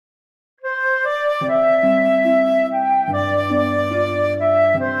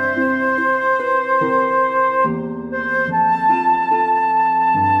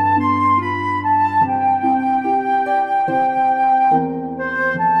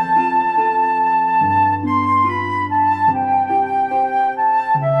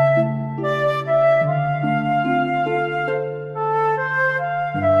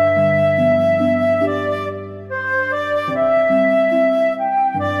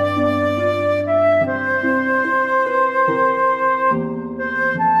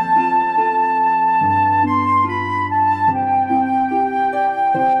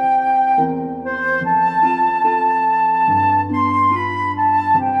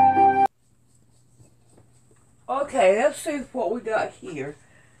Okay, let's see what we got here.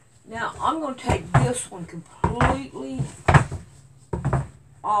 Now, I'm going to take this one completely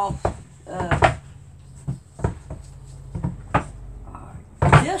off.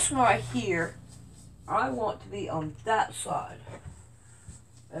 This one right here, I want to be on that side.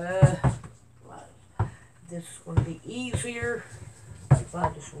 This is going to be easier if I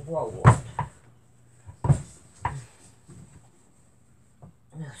just roll it.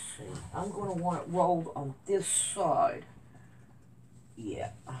 Let's see. I'm going to want it rolled on this side.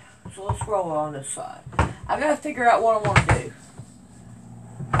 Yeah. So let's roll it on this side. I got to figure out what I want to do.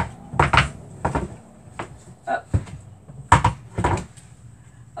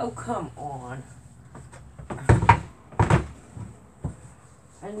 Oh, come on.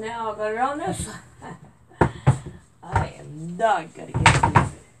 And now I got it on this side. I am not going to get it with it.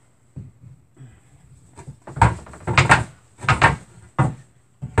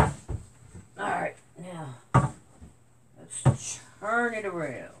 Alright, now let's turn it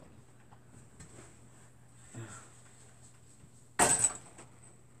around.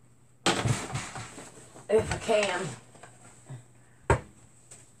 If I can.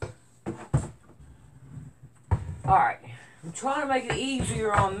 Alright, I'm trying to make it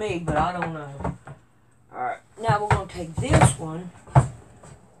easier on me, but I don't know. Alright, now we're going to take this one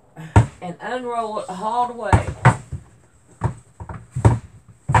and unroll it all the way.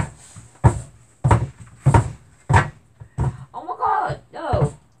 Oh my God,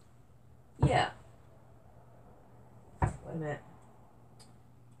 no. Yeah. Wait a minute.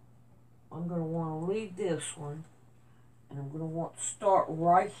 I'm going to want to leave this one, and I'm going to want to start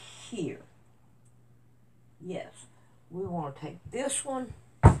right here. Yes, we want to take this one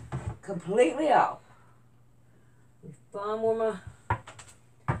completely off. We find where my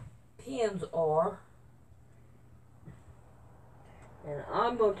pins are, and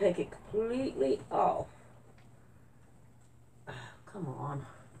I'm going to take it completely off. Come on.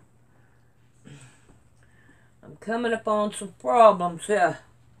 I'm coming up on some problems here.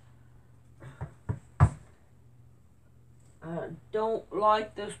 I don't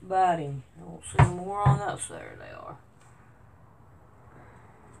like this batting. I don't see more on that side. There they are.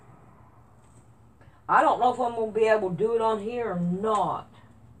 I don't know if I'm going to be able to do it on here or not.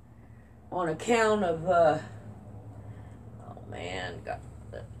 On account of, oh man, got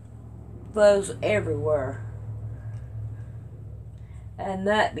fuzz everywhere. And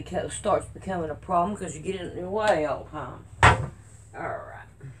that because starts becoming a problem because you get in your way all the time. Alright.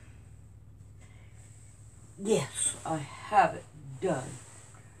 Yes, I have it done.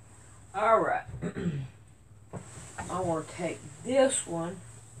 Alright. I want to take this one,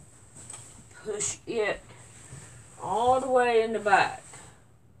 push it all the way in the back.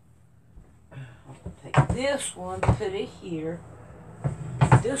 I'm going to take this one, put it here,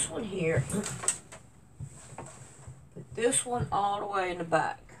 this one here, put this one all the way in the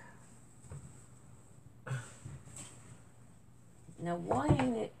back. Now, why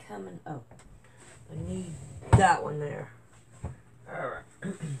ain't it coming up? I need that one there. Alright.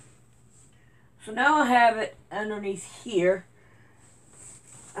 So now I have it underneath here.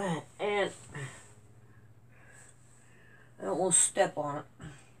 And I don't want to step on it.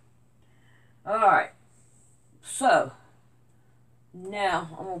 Alright. So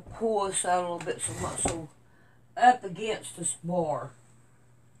now I'm going to pull this out a little bit so much so up against this bar.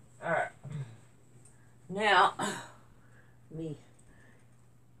 Alright. Now, let me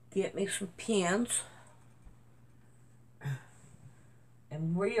get me some pins.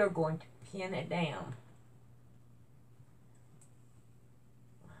 And we are going to pin it down.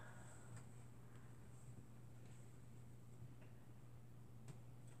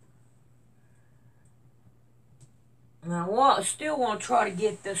 And I still want to try to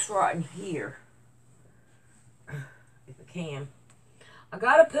get this right in here. If I can. I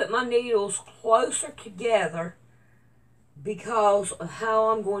got to put my needles closer together because of how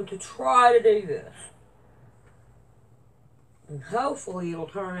I'm going to try to do this. And hopefully it'll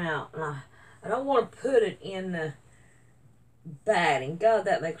turn out. And I don't want to put it in the batting. God,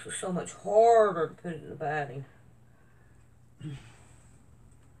 that makes it so much harder to put it in the batting.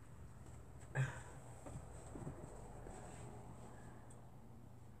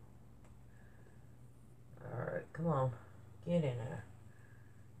 Alright, come on. Get in there.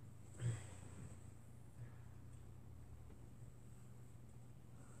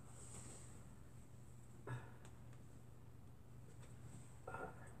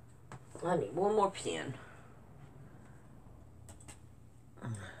 I need one more pin.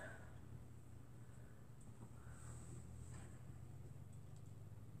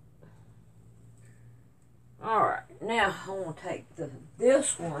 Alright, now I want to take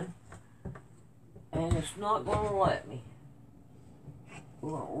this one, and it's not going to let me.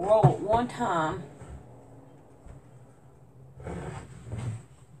 We're going to roll it one time, and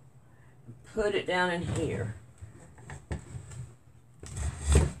put it down in here.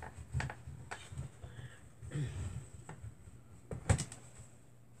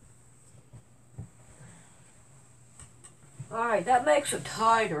 Alright, that makes it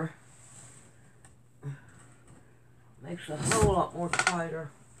tighter. Makes it a whole lot more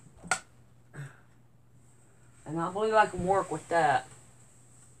tighter. And I believe I can work with that.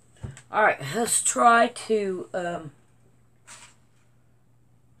 Alright, let's try to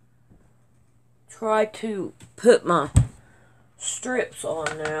put my strips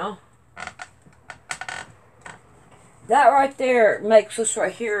on now. That right there makes this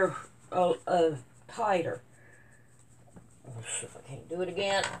right here tighter. Let's see if I can't do it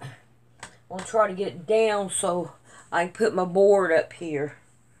again. I'm going to try to get it down so I can put my board up here.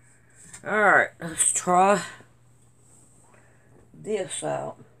 Alright, let's try this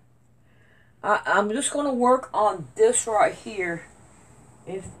out. I'm just going to work on this right here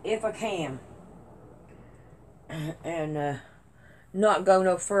if I can. And not go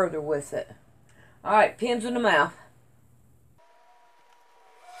no further with it. Alright, pins in the mouth.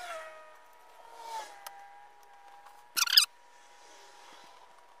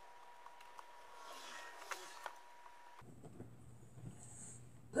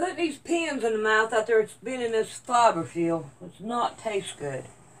 Put these pins in the mouth after it's been in this fiber feel. It's not taste good.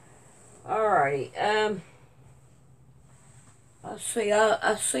 Alrighty, let's see,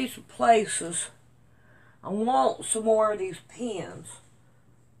 I see some places. I want some more of these pins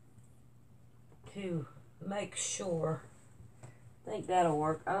to make sure. I think that'll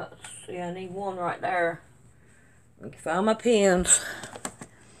work. See, I need one right there. Let me find my pins.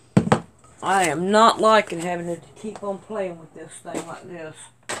 I am not liking having to keep on playing with this thing like this.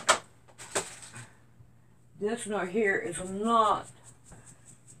 This one right here is not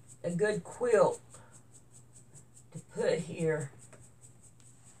a good quilt to put here.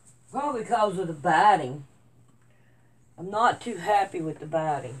 Probably because of the batting. I'm not too happy with the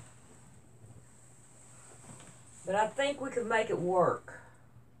batting. But I think we can make it work.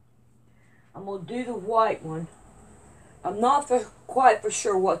 I'm going to do the white one. I'm not quite for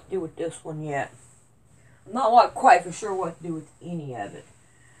sure what to do with this one yet. I'm not quite for sure what to do with any of it.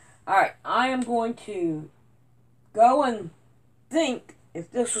 Alright, I am going to go and think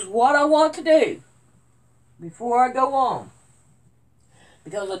if this is what I want to do before I go on.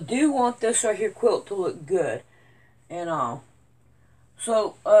 Because I do want this right here quilt to look good and all.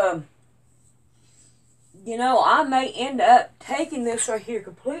 So, you know, I may end up taking this right here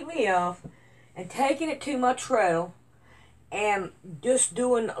completely off and taking it to my treadle and just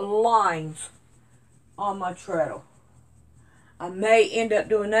doing lines on my treadle. I may end up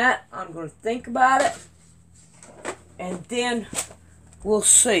doing that. I'm going to think about it. And then we'll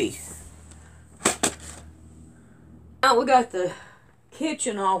see. Now we got the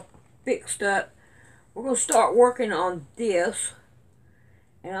kitchen all fixed up. We're going to start working on this.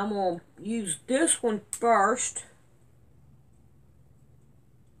 And I'm going to use this one first.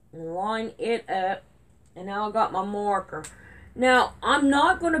 And line it up. And now I got my marker. Now, I'm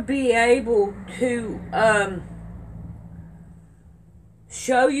not going to be able to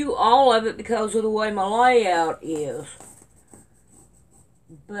show you all of it because of the way my layout is.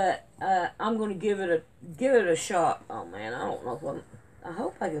 But I'm going to give it a shot. Oh man, I don't know if I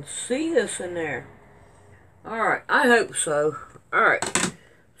hope I can see this in there. Alright, I hope so. Alright,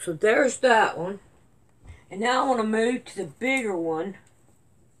 so there's that one. And now I want to move to the bigger one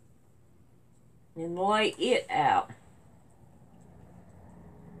and lay it out.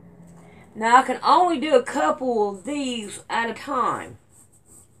 Now I can only do a couple of these at a time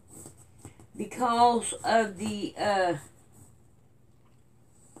because of the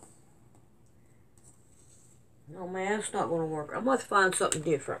oh man, it's not going to work. I must find something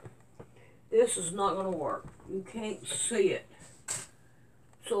different. This is not going to work. You can't see it.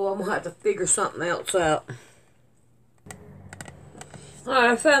 So I'm going to have to figure something else out.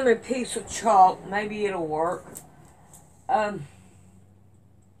 Alright, I found me a piece of chalk. Maybe it'll work. I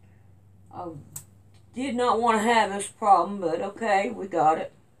did not want to have this problem, but okay, we got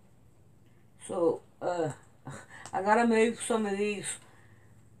it. So, I gotta move some of these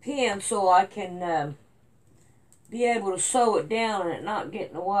pins so I can be able to sew it down and it not get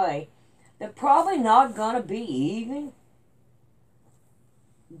in the way. They're probably not gonna be even,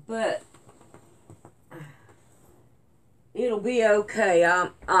 but it'll be okay.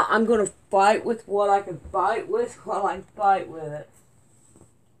 I'm gonna fight with what I can fight with while I fight with it,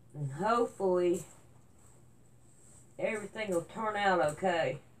 and hopefully everything will turn out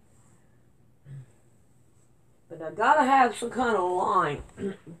okay. But I gotta have some kind of line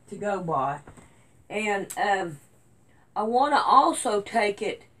to go by, and I want to also take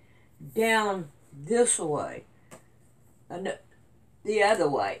it down this way, and the other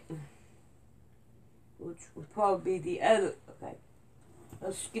way, which would probably be the other. Okay,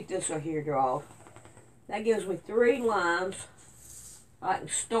 let's get this right here drawn. That gives me 3 lines I can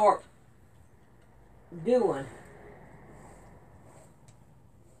start doing.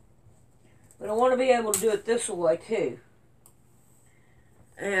 But I want to be able to do it this way too.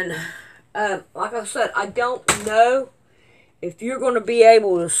 And like I said, I don't know if you're going to be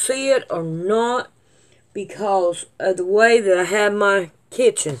able to see it or not because of the way that I have my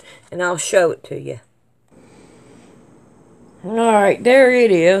kitchen. And I'll show it to you. Alright, there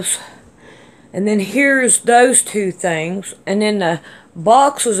it is. And then here's those 2 things. And then the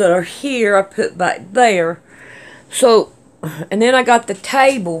boxes that are here I put back there. So, and then I got the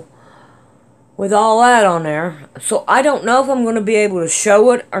table with all that on there. So I don't know if I'm going to be able to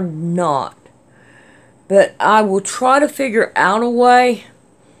show it or not. But I will try to figure out a way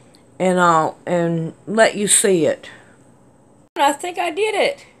and let you see it. I think I did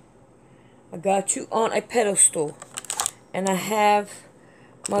it. I got you on a pedestal. And I have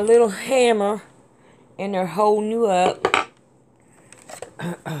my little hammer and they're holding you up.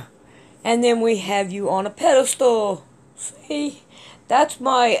 And then we have you on a pedestal. See? That's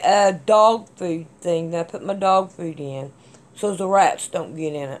my dog food thing that I put my dog food in, so the rats don't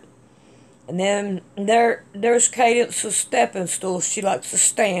get in it. And then there's Cadence's stepping stool she likes to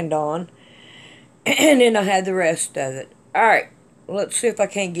stand on. And then I had the rest of it. Alright, let's see if I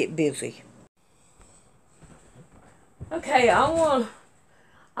can't get busy. Okay,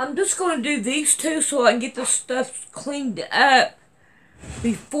 I'm just going to do these 2 so I can get this stuff cleaned up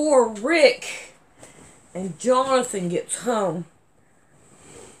before Rick and Jonathan gets home.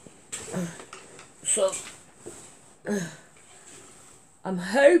 So, I'm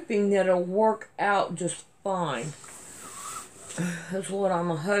hoping that it'll work out just fine. That's what I'm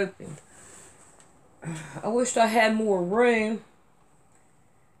hoping. I wish I had more room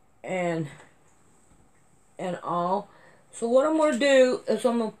and all. So what I'm going to do is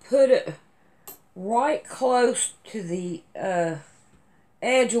I'm going to put it right close to the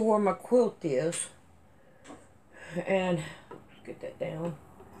edge of where my quilt is. And let's get that down.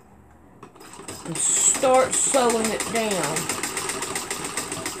 And start sewing it down.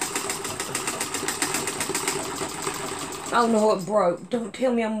 Oh no, it broke. Don't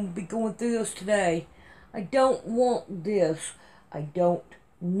tell me I'm going to be going through this today. I don't want this. I don't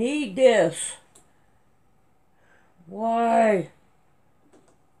need this. Why?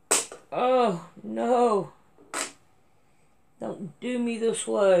 Oh, no. Don't do me this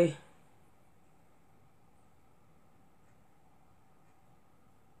way.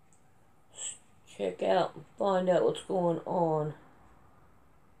 Check out and find out what's going on.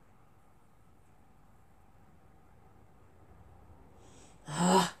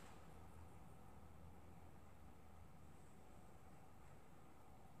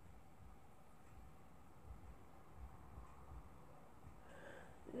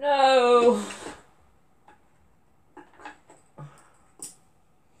 No.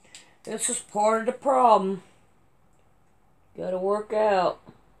 This is part of the problem. Gotta work out.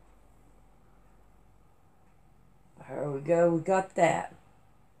 There we go. We got that.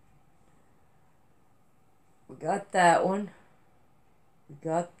 We got that one. We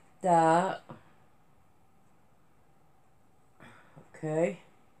got that. Okay.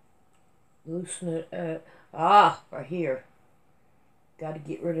 Loosen it up. Ah, right here. Got to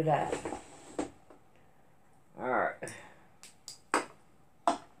get rid of that. Alright.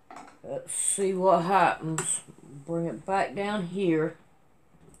 Let's see what happens. Bring it back down here.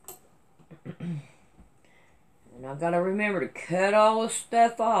 And I've got to remember to cut all this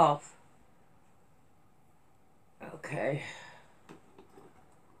stuff off. Okay.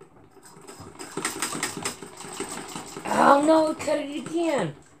 Oh no, cut it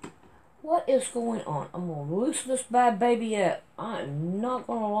again. What is going on? I'm going to loosen this bad baby up. I'm not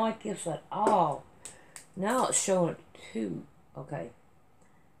going to like this at all. Now it's showing 2. Okay.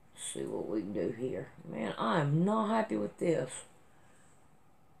 Let's see what we can do here. Man, I am not happy with this.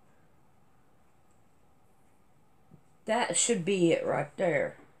 That should be it right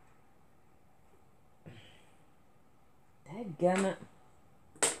there. Dadgummit.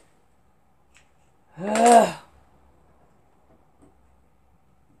 Ugh.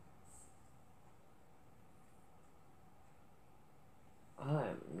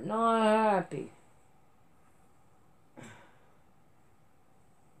 I'm not happy.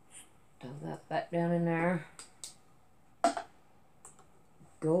 Stuff that back down in there.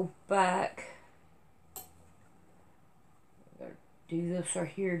 Go back. Gotta do this right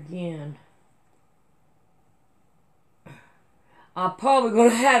here again. I'm probably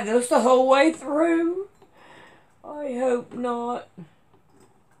going to have this the whole way through. I hope not.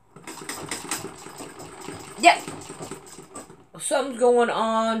 Yep. Something's going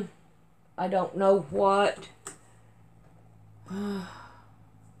on. I don't know what. I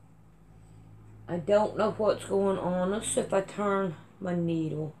don't know what's going on. Let's see if I turn my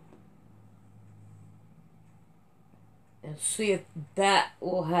needle. And see if that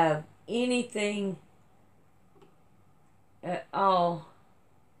will have anything at all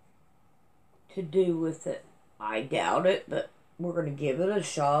to do with it. I doubt it, but we're going to give it a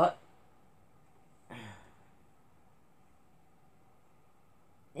shot.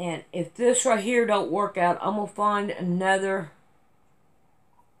 And if this right here don't work out, I'm going to find another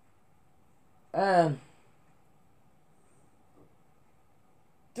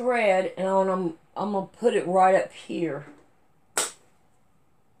thread, and I'm going to put it right up here.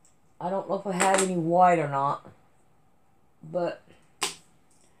 I don't know if I have any white or not, but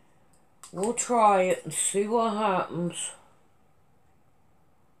we'll try it and see what happens.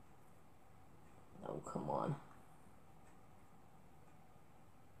 Oh, come on.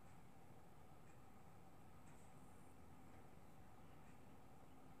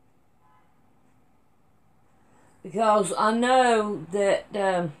 Because I know that,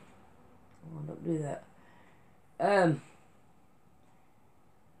 oh, don't do that.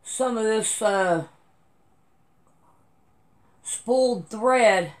 Some of this, spooled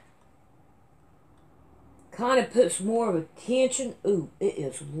thread kind of puts more of a tension. Ooh, it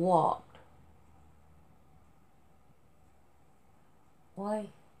is locked. Why?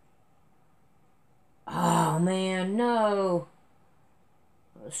 Oh, man, no.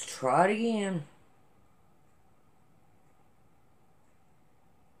 Let's try it again.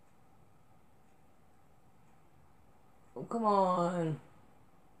 Oh, come on.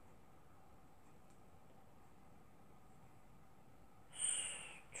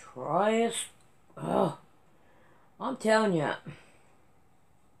 Try it. Oh, I'm telling you,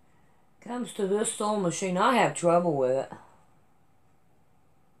 comes to this sewing machine, I have trouble with it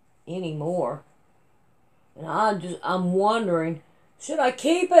anymore. And I'm wondering, should I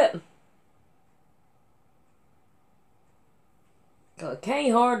keep it? I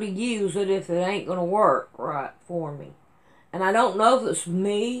can't hardly use it if it ain't going to work right for me. And I don't know if it's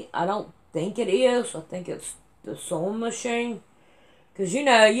me. I don't think it is. I think it's the sewing machine. Because, you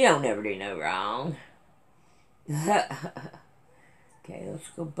know, you don't never do no wrong. Okay, let's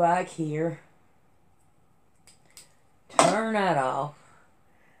go back here. Turn that off.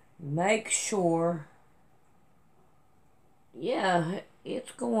 Make sure. Yeah,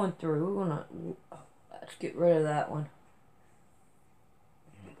 it's going through. We're gonna, let's get rid of that one.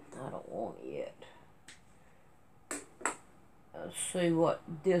 I don't want it yet. Let's see what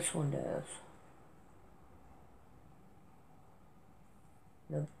this one does.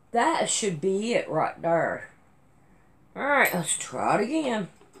 Now that should be it right there. Alright, let's try it again.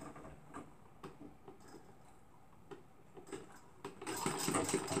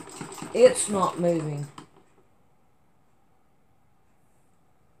 It's not moving.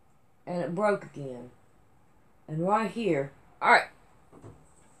 And it broke again. And right here. Alright.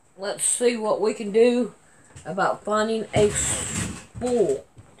 Let's see what we can do about finding a spool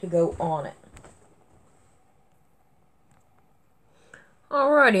to go on it.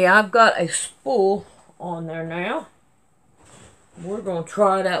 Alrighty, I've got a spool on there now. We're going to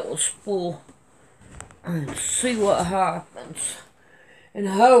try that with spool and see what happens. And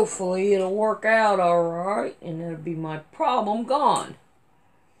hopefully it'll work out alright and it'll be my problem gone.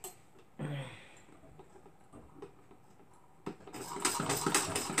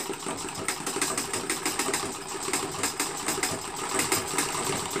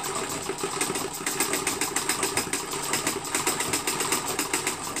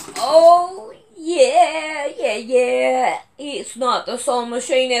 Oh, yeah. It's not the sewing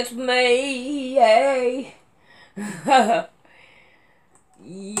machine, it's me. Yay.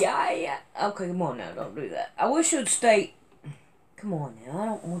 Yeah. Okay, come on now. Don't do that. I wish you'd stay. Come on now. I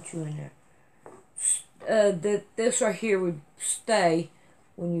don't want you in there. This right here would stay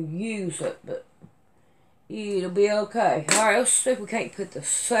when you use it, but it'll be okay. Alright, let's see if we can't put the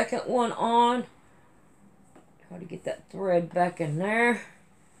second one on. Try to get that thread back in there.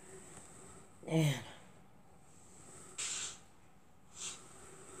 And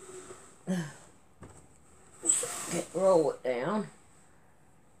roll it down.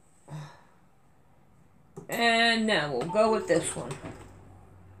 And now we'll go with this one.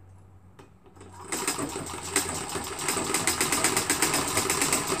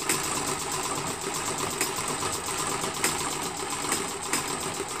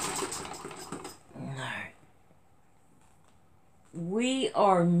 Alright. We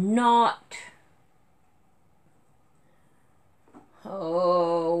are not...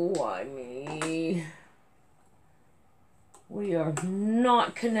 Oh, why me? We are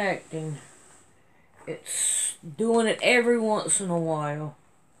not connecting. It's doing it every once in a while.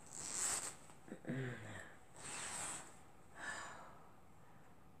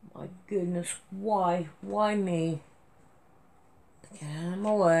 My goodness, why? Why me? Get out of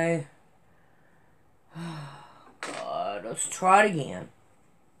my way. God, let's try it again.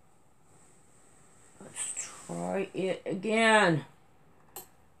 Let's try it again.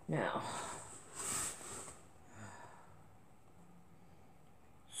 Now,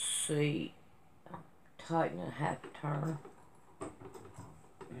 see, tighten a half turn.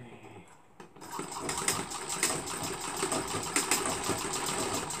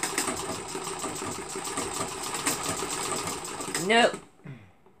 Nope.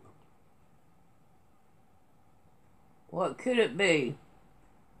 What could it be?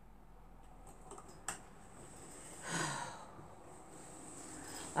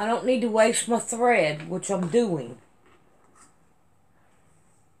 I don't need to waste my thread, which I'm doing.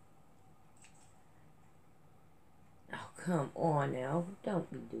 Oh, come on now. Don't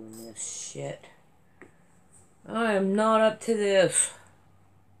be doing this shit. I am not up to this.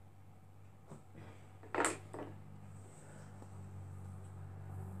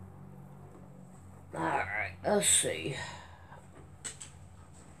 Alright, let's see.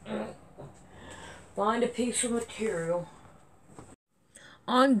 Find a piece of material.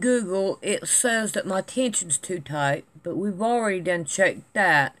 On Google, it says that my tension's too tight, but we've already done checked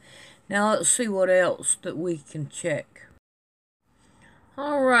that. Now let's see what else that we can check.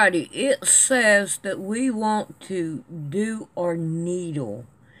 Alrighty, it says that we want to do our needle.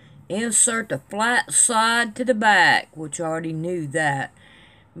 Insert the flat side to the back, which I already knew that.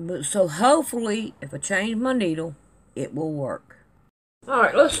 But so hopefully, if I change my needle, it will work.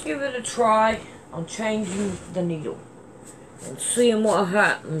 Alright, let's give it a try on changing the needle. And seeing what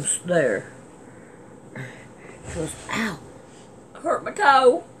happens there. Because, ow, I hurt my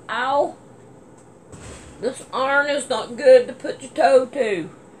toe. Ow. This iron is not good to put your toe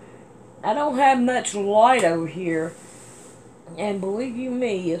to. I don't have much light over here. And believe you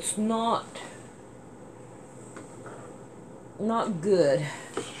me, it's not good.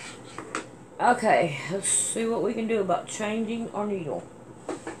 Okay, let's see what we can do about changing our needle.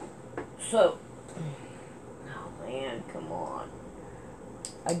 So, oh man, come on.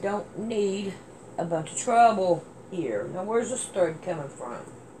 I don't need a bunch of trouble here. Now, where's this thread coming from?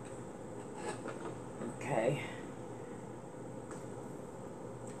 Okay.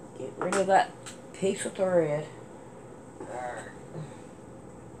 Get rid of that piece of thread.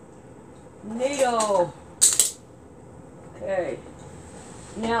 Needle. Okay.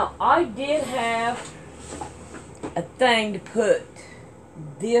 Now, I did have a thing to put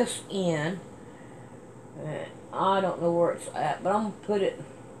this in. I don't know where it's at, but I'm gonna put it.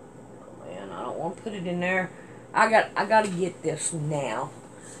 Oh man, I don't want to put it in there. I gotta get this now.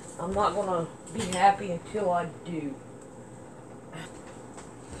 I'm not gonna be happy until I do.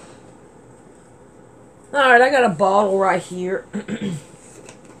 Alright, I got a bottle right here.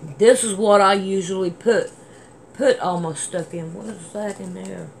 This is what I usually put all my stuff in. What is that in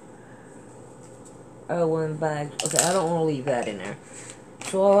there? Oh, one of the bags. Okay, I don't want to leave that in there.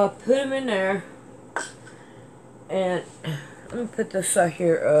 So I put them in there. And let me put this right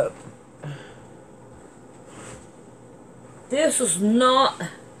here up. This is not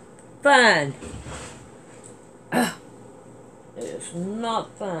fun. It is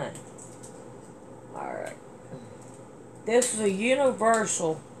not fun. Alright. This is a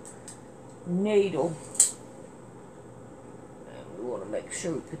universal needle. And we want to make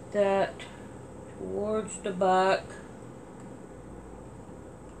sure we put that towards the back.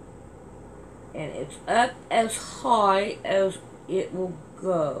 And it's up as high as it will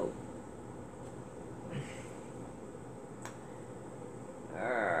go.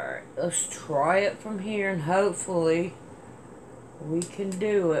 Alright, let's try it from here and hopefully we can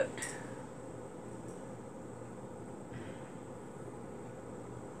do it.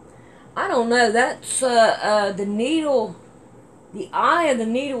 I don't know, that's the needle, the eye of the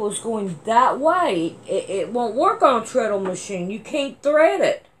needle is going that way. It won't work on a treadle machine. You can't thread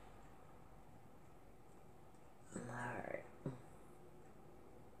it. Alright.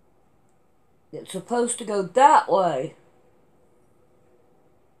 It's supposed to go that way.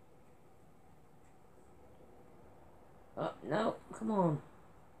 Oh, no, come on.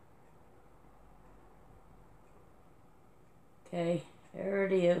 Okay, there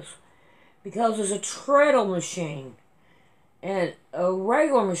it is. Because it's a treadle machine. And a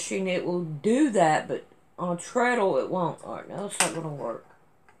regular machine, it will do that, but on a treadle, it won't. Alright, now that's not going to work.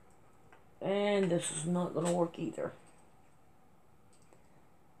 And this is not going to work either.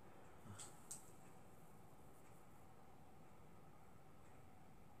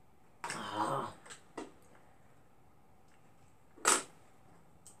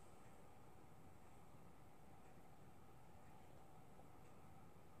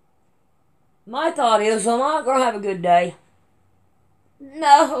 My thought is I'm not going to have a good day.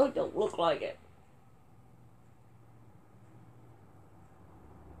 No, it don't look like it.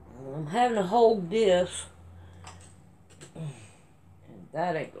 I'm having to hold this. And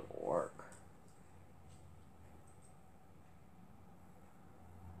that ain't going to work.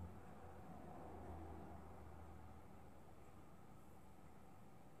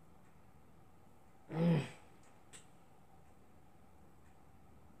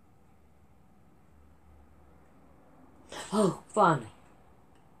 Oh, finally.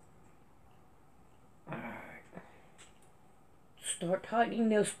 Alright. Start tightening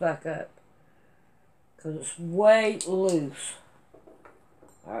this back up. Because it's way loose.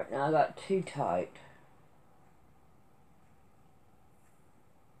 Alright, now I got too tight.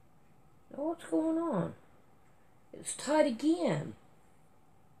 Now what's going on? It's tight again.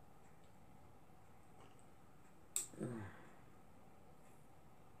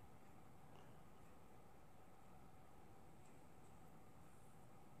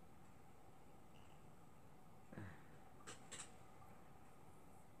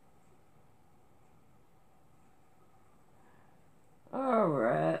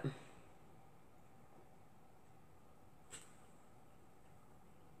 Alright.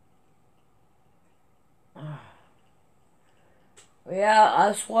 Yeah,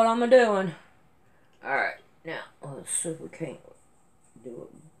 that's what I'm doing. Alright, now let's see if we can't do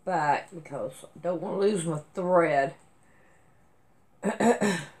it back because I don't want to lose my thread.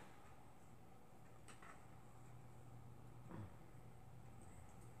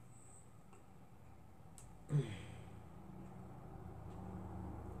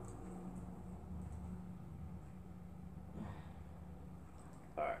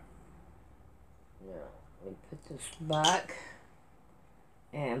 Now, let me put this back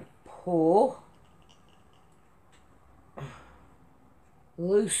and pull,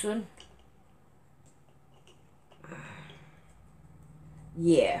 loosen.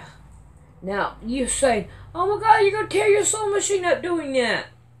 Yeah. Now, you say, oh my God, you're going to tear your sewing machine up doing that.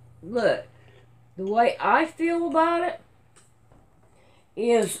 Look, the way I feel about it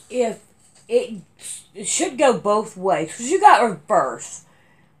is if it should go both ways. Because you got reverse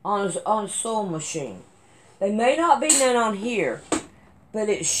on a sewing machine. They may not be none on here, but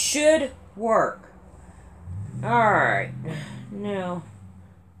it should work. Alright. Now,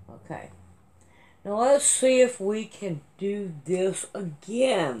 okay. Now let's see if we can do this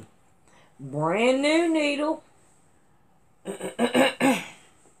again. Brand new needle.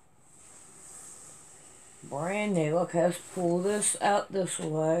 Brand new. Okay, let's pull this out this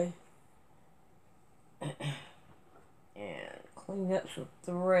way. And clean up some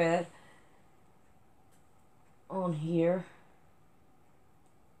thread on here.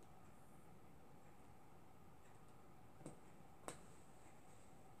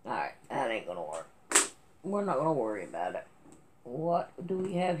 Alright, that ain't gonna work. We're not gonna worry about it. What do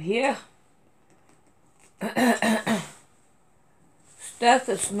we have here? Stuff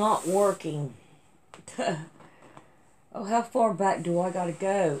that's not working. Oh, how far back do I gotta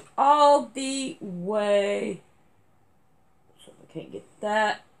go? All the way. So I can't get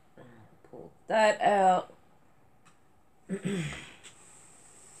that. Pull that out.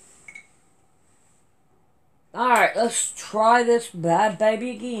 Alright, let's try this bad baby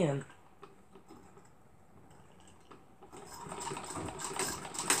again.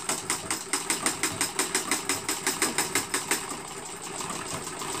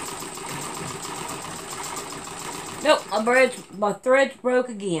 Nope, my thread's broke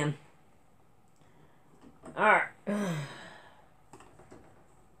again. Alright.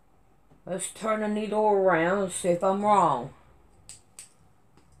 Let's turn the needle around and see if I'm wrong.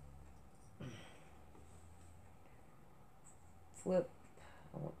 Flip.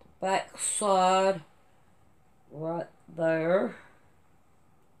 I want the back side right there.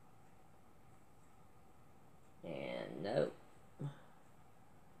 And nope.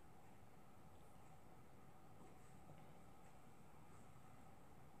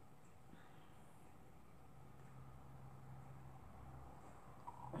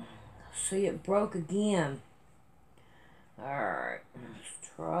 See, it broke again. Alright,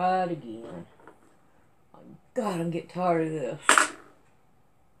 let's try it again. Oh, God, I'm getting tired of this.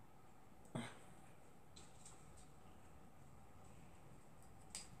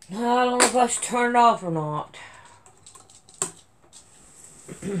 I don't know if I should turn it off or not.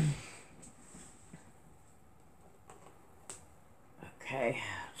 Okay,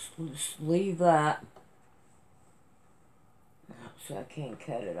 let's leave that. So I can't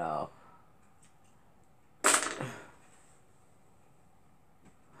cut it off.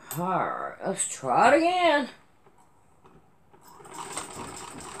 Alright, let's try it again.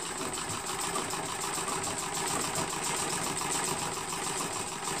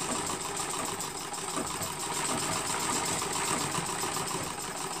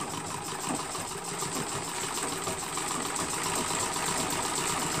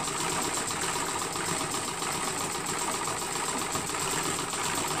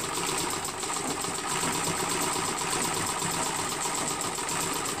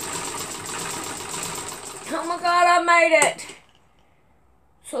 Oh my God, I made it.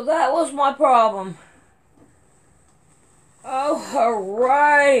 So that was my problem. Oh,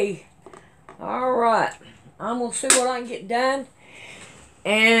 hooray. Alright, I'm going to see what I can get done.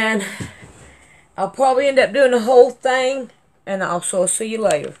 And I'll probably end up doing the whole thing. And also, I'll see you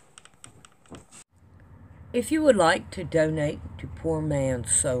later. If you would like to donate to Poor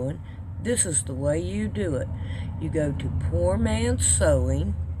Man's Sewing, this is the way you do it. You go to Poor Man's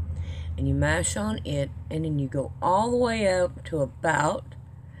Sewing, and you mash on it, and then you go all the way up to About,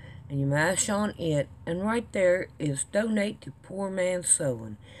 and you mash on it, and right there is Donate to Poor Man's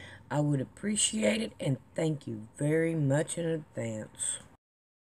Sewing. I would appreciate it, and thank you very much in advance.